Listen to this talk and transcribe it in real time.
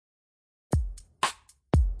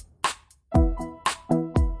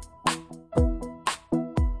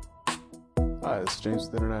This is James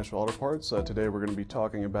with International Auto Parts. Today we're going to be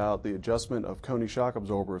talking about the adjustment of Koni shock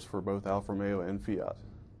absorbers for both Alfa Romeo and Fiat.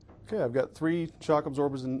 Okay, I've got three shock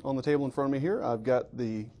absorbers on the table in front of me here. I've got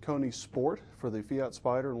the Koni Sport for the Fiat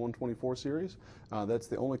Spider and 124 series. That's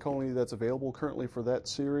the only Koni that's available currently for that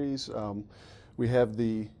series. We have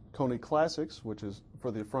the Koni Classics, which is for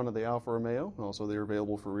the front of the Alfa Romeo, and also they're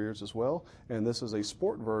available for rears as well. And this is a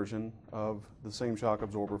sport version of the same shock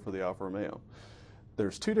absorber for the Alfa Romeo.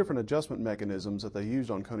 There's two different adjustment mechanisms that they use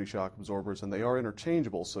on Koni shock absorbers, and they are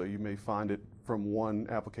interchangeable, so you may find it from one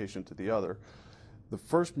application to the other. The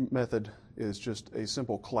first method is just a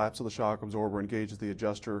simple collapse of the shock absorber, engages the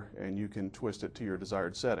adjuster, and you can twist it to your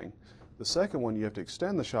desired setting. The second one, you have to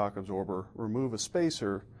extend the shock absorber, remove a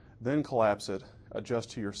spacer, then collapse it, adjust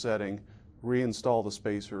to your setting, reinstall the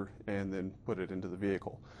spacer, and then put it into the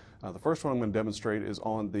vehicle. The first one I'm going to demonstrate is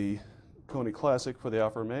on the Koni Classic for the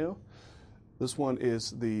Alfa Romeo. This one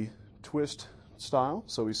is the twist style,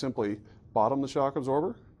 so we simply bottom the shock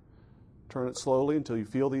absorber, turn it slowly until you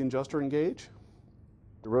feel the adjuster engage,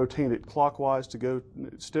 rotate it clockwise to go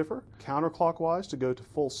stiffer, counterclockwise to go to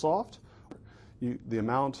full soft. The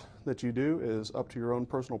amount that you do is up to your own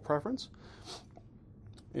personal preference.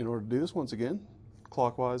 In order to do this, once again,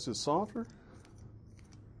 clockwise is softer,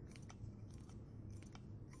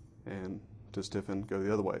 and to stiffen, go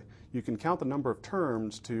the other way. You can count the number of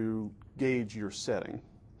turns to gauge your setting.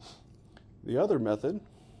 The other method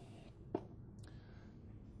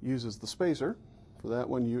uses the spacer. For that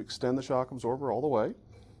one, you extend the shock absorber all the way.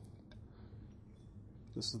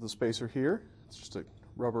 This is the spacer here. It's just a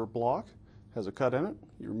rubber block, has a cut in it.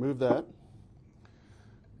 You remove that.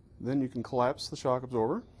 Then you can collapse the shock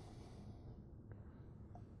absorber,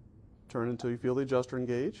 turn until you feel the adjuster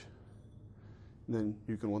engage. And then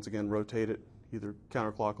you can once again rotate it either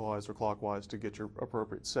counterclockwise or clockwise to get your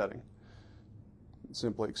appropriate setting.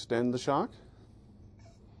 Simply extend the shock,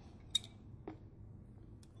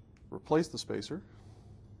 replace the spacer,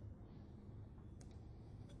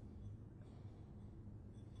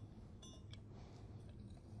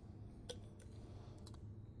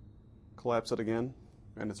 collapse it again,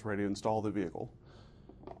 and it's ready to install the vehicle.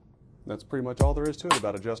 That's pretty much all there is to it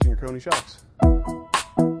about adjusting your Koni shocks.